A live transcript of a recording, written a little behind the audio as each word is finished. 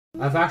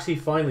I've actually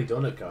finally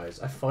done it,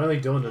 guys. I've finally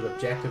done an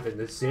objective in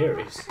this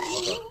series.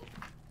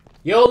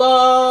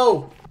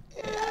 YOLO!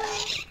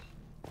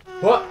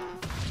 What?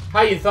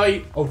 How you thought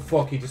you... Oh,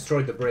 fuck, he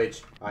destroyed the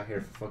bridge. I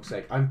hear, for fuck's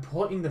sake. I'm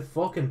putting the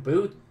fucking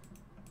boot...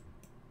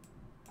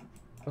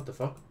 What the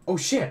fuck? Oh,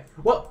 shit!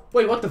 What?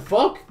 Wait, what the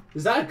fuck?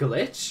 Is that a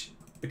glitch?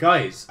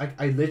 Guys,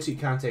 I literally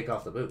can't take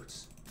off the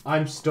boots.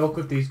 I'm stuck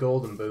with these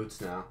golden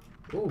boots now.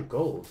 Oh,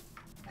 gold.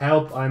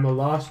 Help, I'm a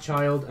lost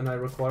child and I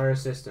require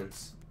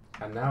assistance.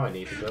 And now I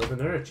need to build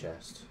another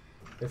chest.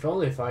 If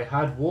only if I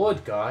had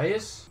wood,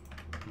 guys.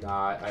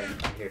 Nah, I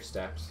hear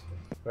steps.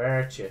 Where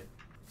are you?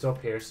 It's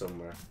up here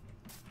somewhere.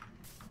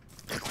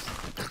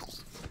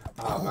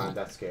 Oh man,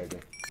 that scared me.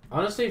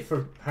 Honestly,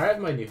 for part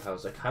of my new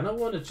house, I kind of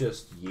want to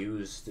just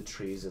use the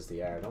trees as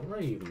they are. I don't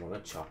really even want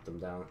to chop them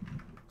down.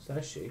 Is that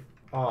a sheep?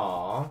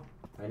 Aww,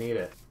 I need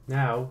it.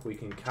 Now we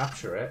can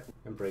capture it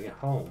and bring it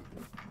home.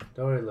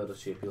 Don't worry, little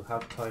sheep, you'll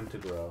have time to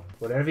grow.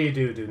 Whatever you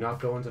do, do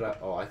not go into that...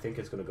 Oh, I think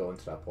it's going to go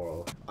into that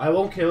portal. I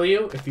won't kill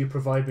you if you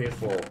provide me a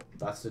foal.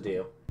 That's the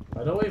deal.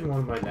 I don't even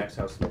want my next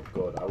house to look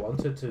good. I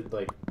want it to,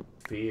 like,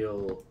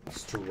 feel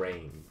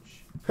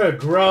strange.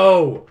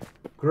 Grow!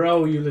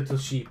 Grow, you little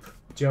sheep.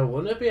 Joe,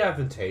 wouldn't it be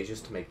advantageous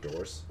to make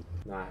doors?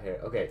 Nah, here.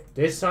 Okay,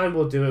 this time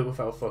we'll do it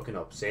without fucking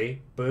up.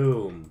 See?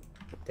 Boom.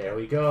 There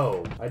we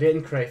go. I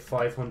didn't create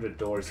 500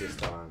 doors this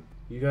time.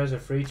 You guys are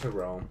free to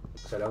roam,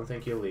 because I don't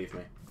think you'll leave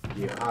me.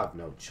 You have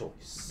no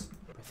choice.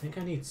 I think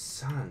I need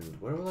sand.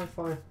 Where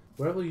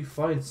will you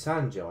find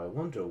sand, Joe? I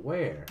wonder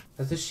where.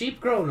 Has the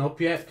sheep grown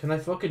up yet? Can I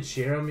fucking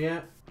shear them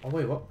yet? Oh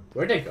wait, what?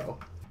 Where'd they go?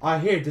 Ah,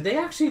 here. Did they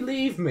actually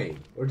leave me?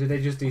 Or did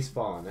they just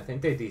despawn? I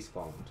think they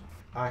despawned.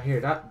 Ah, here.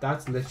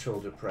 That's literal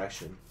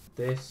depression.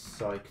 This,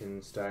 so I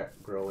can start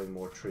growing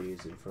more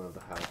trees in front of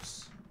the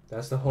house.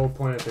 That's the whole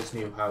point of this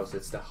new house.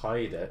 It's to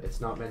hide it. It's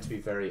not meant to be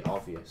very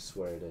obvious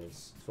where it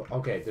is. So,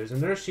 okay, there's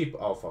another sheep.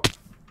 Oh, fuck.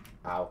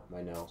 Ow,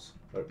 my nose.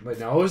 My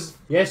nose?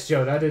 Yes,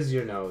 Joe, that is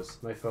your nose.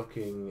 My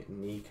fucking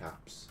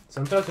kneecaps.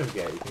 Sometimes I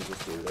forget you can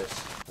just do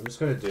this. I'm just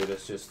gonna do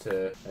this just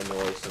to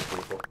annoy some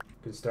people.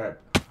 You can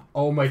start...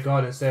 Oh my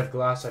god, instead of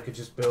glass, I could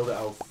just build it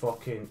out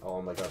fucking...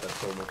 Oh my god, that's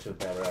so much a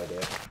better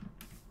idea.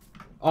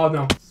 Oh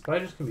no.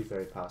 Spiders can be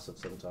very passive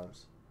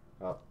sometimes.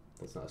 Oh.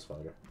 That's not a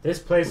spider. This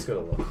place is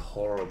gonna look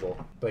horrible.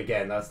 But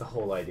again, that's the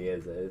whole idea,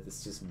 is that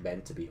it's just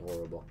meant to be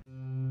horrible.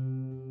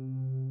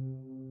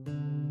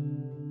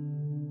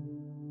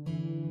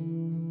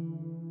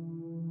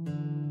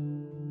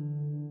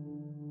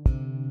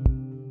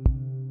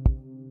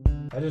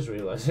 I just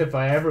realized if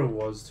I ever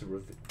was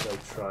to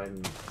try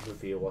and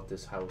reveal what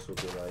this house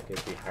would be like,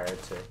 it'd be hard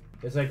to.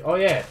 It's like, oh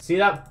yeah, see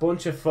that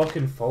bunch of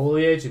fucking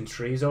foliage and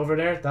trees over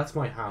there? That's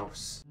my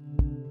house.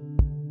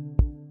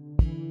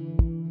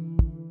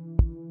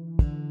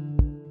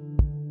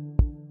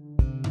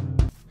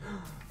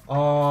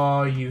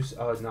 Oh, you...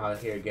 Oh, no,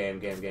 here, game.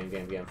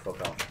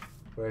 Fuck off.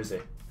 Where is he?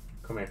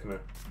 Come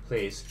here.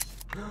 Please.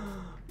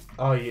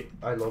 Oh,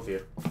 I love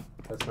you.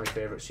 That's my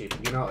favorite sheep.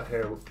 You know,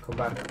 here, come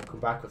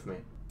back with me.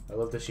 I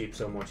love the sheep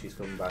so much, he's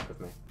coming back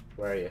with me.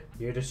 Where are you?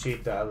 You're the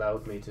sheep that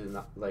allowed me to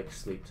not, like,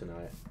 sleep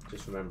tonight.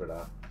 Just remember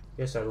that.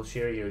 Yes, I will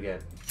shear you again.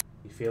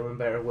 You feeling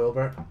better,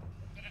 Wilbur?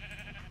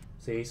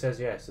 See, he says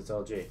yes, it's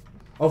all G.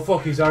 Oh,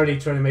 fuck, he's already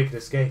trying to make an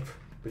escape.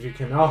 But you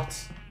cannot.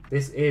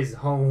 This is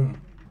home.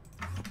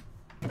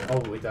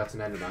 Oh wait, that's an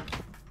enderman.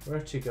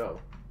 Where'd you go?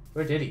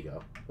 Where did he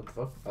go? What the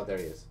fuck? Oh, there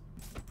he is.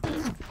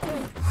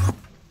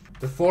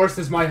 The forest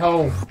is my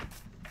home.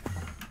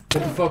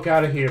 Get the fuck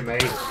out of here,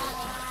 mate.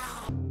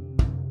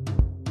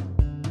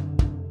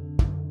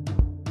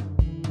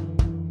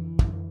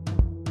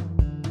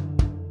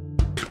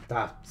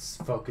 That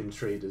fucking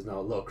tree does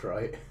not look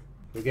right.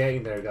 We're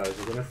getting there, guys.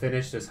 We're gonna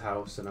finish this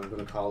house and I'm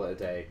gonna call it a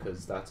day,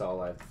 because that's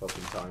all I have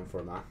fucking time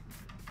for, man.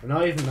 Or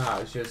not even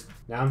that, it's just,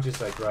 now I'm just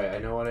like, right, I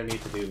know what I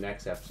need to do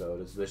next episode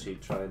is literally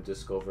try and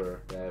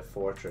discover the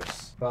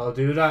fortress. But I'll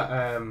do that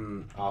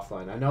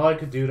offline. I know I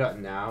could do that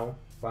now,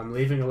 but I'm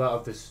leaving a lot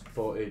of this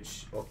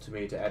footage up to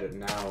me to edit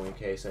now in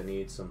case I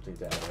need something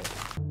to edit.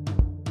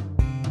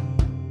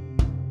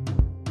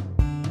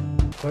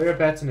 Put your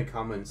bets in the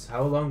comments.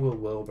 How long will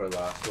Wilbur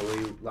last? Will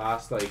he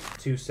last like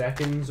 2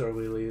 seconds, or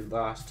will he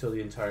last till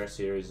the entire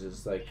series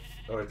is like,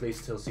 or at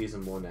least till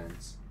season 1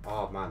 ends?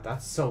 Oh man,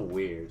 that's so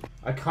weird.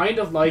 I kind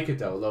of like it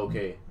though,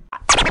 low-key.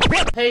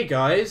 Hey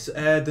guys,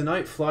 the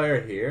Nite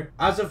Flyer here.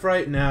 As of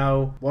right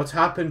now, what's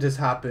happened has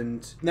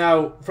happened.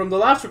 Now, from the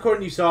last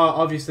recording you saw,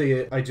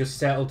 obviously I just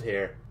settled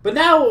here. But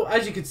now,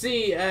 as you can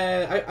see,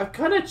 I've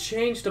kind of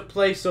changed the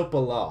place up a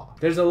lot.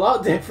 There's a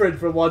lot different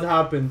from what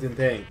happened in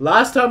thing.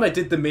 Last time I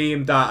did the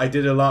meme that I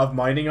did a lot of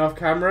mining off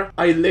camera.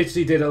 I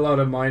literally did a lot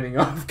of mining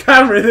off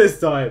camera this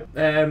time.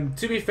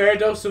 To be fair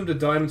though, some of the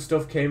diamond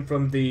stuff came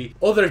from the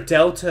other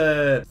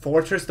Delta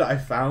fortress that I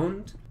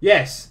found.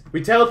 Yes,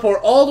 we teleport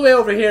all the way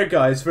over here,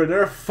 guys, for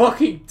another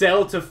fucking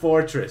Delta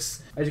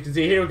fortress. As you can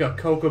see here, we've got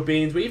cocoa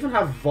beans. We even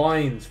have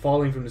vines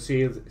falling from the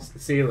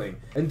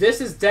ceiling. And this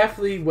is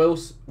definitely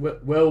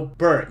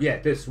Wilbur. Yeah,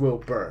 this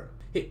Wilbur.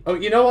 Oh,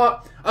 you know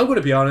what? I'm going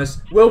to be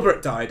honest. Wilbur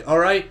died,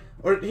 alright?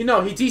 Or, you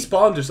know, he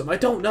despawned or something. I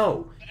don't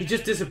know. He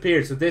just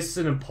disappeared. So this is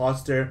an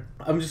imposter.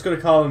 I'm just going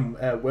to call him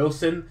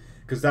Wilson.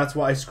 Because that's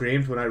what I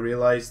screamed when I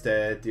realized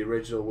the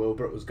original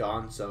Wilbert was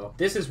gone. So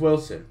this is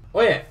Wilson. Oh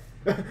yeah.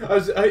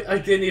 I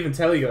didn't even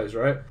tell you guys,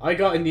 right? I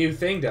got a new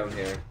thing down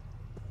here.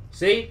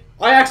 See?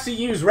 I actually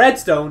use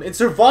redstone in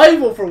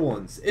survival for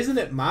once. Isn't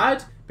it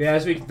mad? But yeah,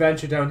 as we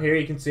venture down here,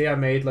 you can see I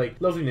made, like,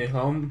 lovely new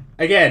home.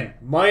 Again,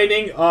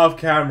 mining off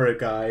camera,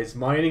 guys.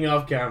 Mining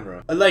off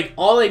camera. Like,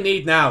 all I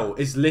need now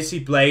is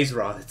literally blaze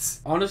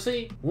rods.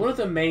 Honestly, one of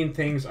the main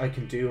things I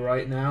can do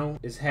right now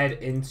is head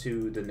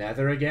into the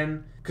nether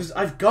again. Because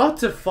I've got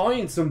to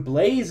find some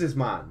blazes,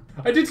 man.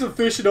 I did some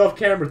fishing off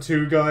camera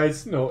too,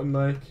 guys. Nothing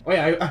like... Oh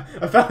yeah,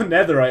 I found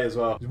netherite as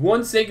well.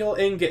 One single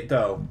ingot,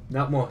 though.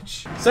 Not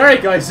much. Sorry,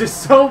 guys. There's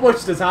so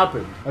much that's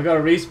happened. I got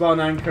a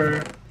respawn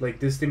anchor. Like,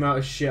 this is the amount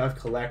of shit I've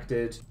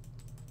collected.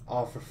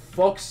 Oh, for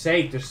fuck's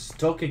sake. They're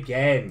stuck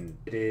again.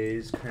 It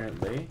is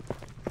currently...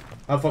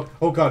 Oh, fuck.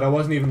 Oh, God. I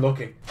wasn't even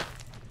looking.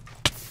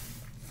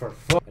 For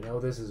fuck. I know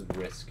this is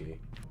risky.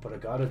 But I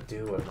gotta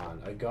do it,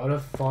 man. I gotta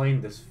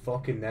find this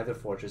fucking nether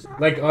fortress.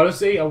 Like,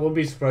 honestly, I wouldn't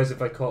be surprised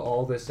if I cut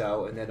all this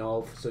out and then all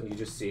of a sudden you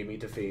just see me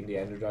defeating the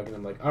ender dragon.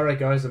 I'm like, alright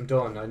guys, I'm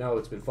done. I know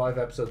it's been 5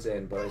 episodes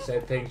in, but I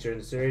said things during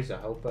the series. I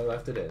hope I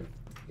left it in.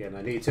 Again,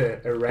 I need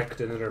to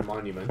erect another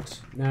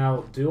monument.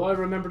 Now, do I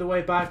remember the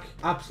way back?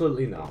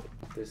 Absolutely not.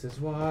 This is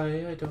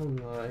why I don't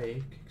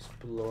like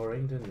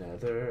exploring the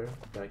nether.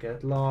 I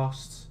get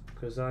lost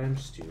because I am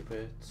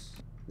stupid.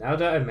 Now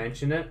that I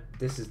mention it,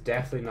 this is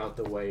definitely not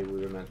the way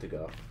we were meant to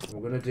go.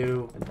 We're gonna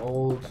do an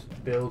old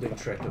building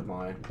trick of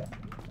mine.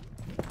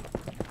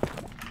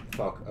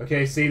 Fuck.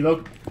 Okay, see,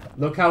 look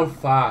how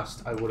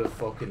fast I would have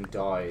fucking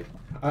died.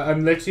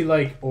 I'm literally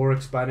like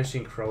Oryx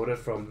banishing Crota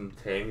from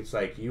things.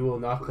 Like, you will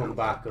not come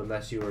back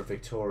unless you are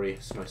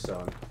victorious, my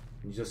son.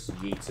 And you just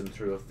yeets him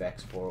through a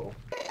Vex portal.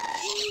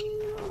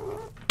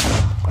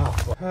 Oh,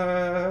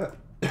 fuck.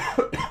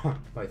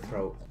 My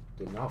throat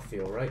did not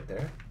feel right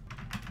there.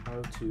 How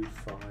to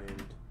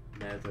find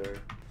nether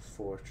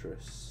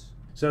fortress.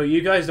 So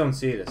you guys don't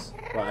see this.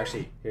 Well,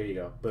 actually, here you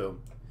go.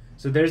 Boom.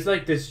 So there's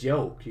like this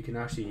yoke you can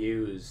actually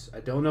use. I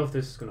don't know if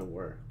this is going to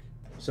work.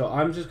 So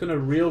I'm just going to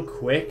real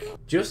quick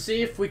just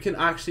see if we can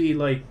actually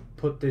like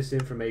put this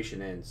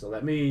information in. So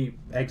let me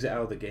exit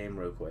out of the game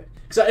real quick.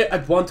 Because I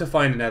want to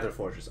find a nether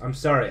fortress. I'm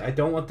sorry. I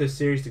don't want this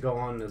series to go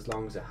on as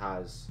long as it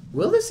has.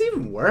 Will this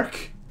even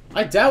work?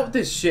 I doubt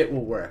this shit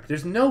will work.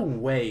 There's no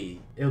way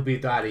it'll be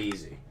that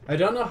easy. I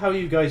don't know how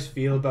you guys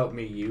feel about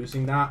me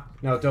using that.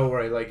 No, don't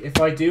worry. Like,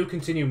 if I do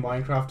continue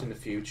Minecraft in the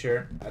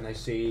future and I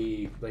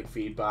see like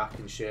feedback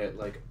and shit,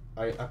 like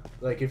I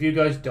like if you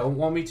guys don't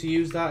want me to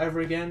use that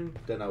ever again,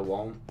 then I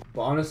won't.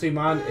 But honestly,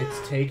 man,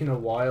 it's taken a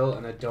while,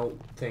 and I don't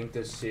think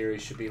this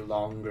series should be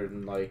longer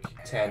than like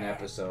 10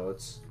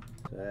 episodes.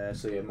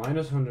 So yeah,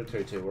 minus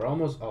 132. We're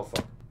almost. Oh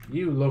fuck!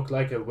 You look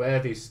like a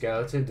worthy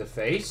skeleton to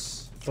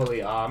face.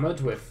 Fully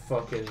armored with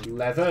fucking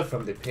leather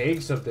from the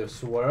pigs of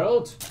this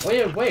world. Oh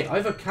yeah, wait, I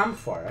have a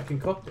campfire. I can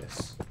cook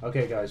this.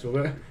 Okay, guys,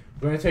 we're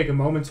gonna take a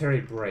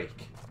momentary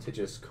break to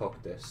just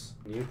cook this.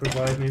 Can you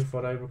provide me with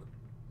what I...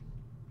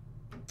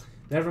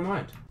 Never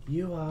mind.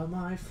 You are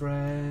my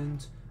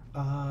friend.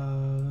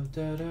 Da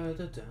da da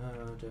da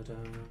da da.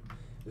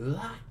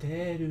 Like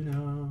they do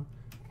know.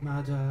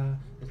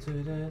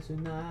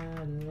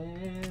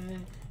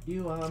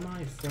 You are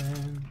my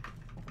friend.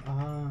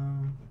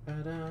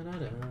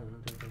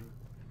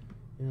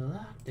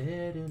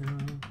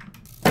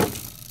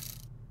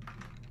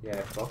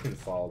 Yeah, fucking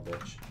fall,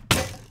 bitch.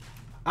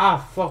 Ah,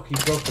 fuck, he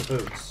broke the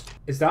boots.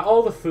 Is that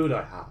all the food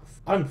I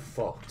have? I'm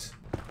fucked.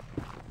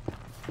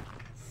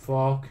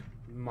 Fuck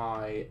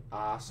my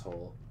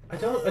asshole. I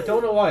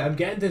don't know why. I'm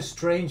getting this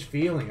strange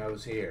feeling I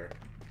was here.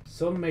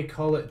 Some may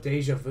call it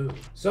deja vu.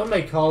 Some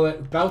may call it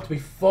about to be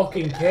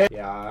fucking killed.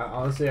 Yeah,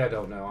 honestly, I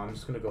don't know. I'm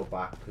just gonna go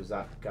back because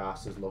that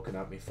ghast is looking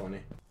at me funny.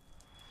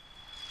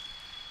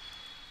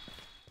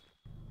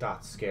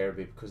 That scared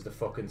me because the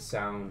fucking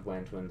sound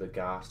went when the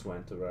ghast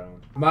went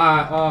around.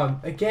 Man,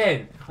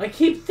 again, I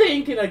keep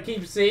thinking I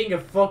keep seeing a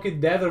fucking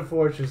nether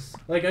fortress.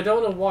 Like, I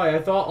don't know why. I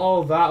thought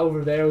all that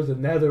over there was a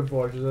nether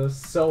fortress. I was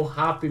so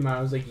happy, man.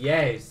 I was like,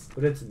 yes.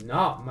 But it's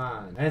not,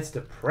 man. And it's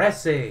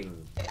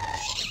depressing.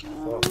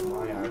 Fuck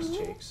my arse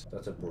cheeks.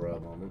 That's a bro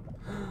moment.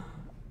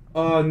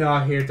 Oh, no,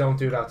 here, don't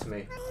do that to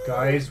me.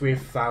 Guys, we've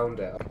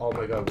found it. Oh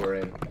my god, we're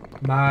in.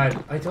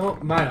 Man,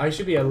 I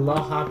should be a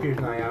lot happier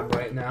than I am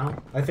right now.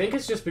 I think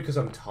it's just because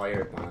I'm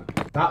tired, man.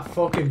 That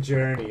fucking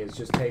journey is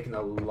just taking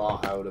a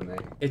lot out of me.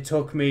 It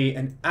took me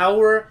an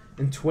hour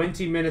and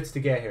 20 minutes to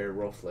get here,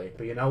 roughly.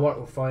 But you know what?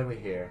 We're finally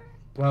here.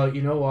 Well,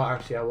 you know what?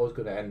 Actually, I was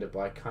going to end it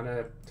by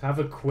to have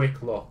a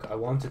quick look. I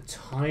want a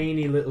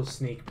tiny little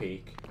sneak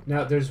peek.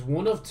 Now, there's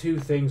one of two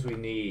things we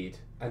need.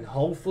 And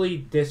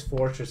hopefully this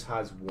fortress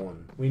has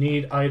one. We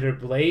need either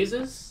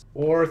blazes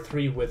or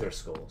 3 wither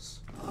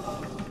skulls.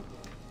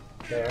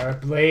 There are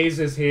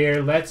blazes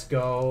here. Let's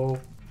go.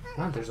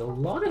 Man, there's a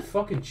lot of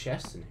fucking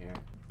chests in here.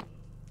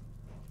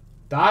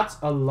 That's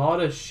a lot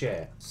of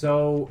shit.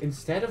 So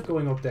instead of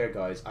going up there,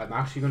 guys, I'm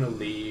actually going to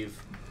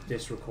leave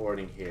this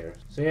recording here.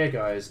 So yeah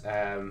guys,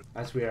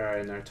 as we are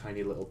in our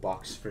tiny little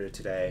box for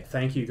today,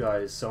 thank you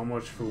guys so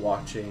much for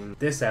watching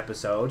this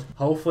episode.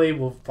 Hopefully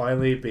we'll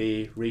finally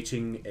be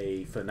reaching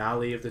a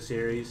finale of the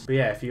series. But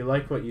yeah, if you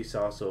like what you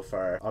saw so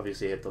far,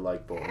 obviously hit the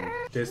like button.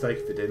 Dislike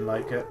if you didn't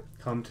like it.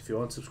 Comment if you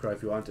want, subscribe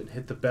if you want, and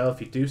hit the bell if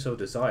you do so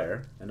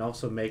desire. And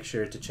also make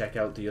sure to check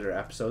out the other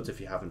episodes if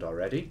you haven't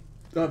already.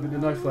 I've been the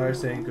Nite Flyer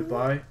saying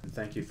goodbye, and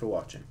thank you for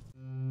watching.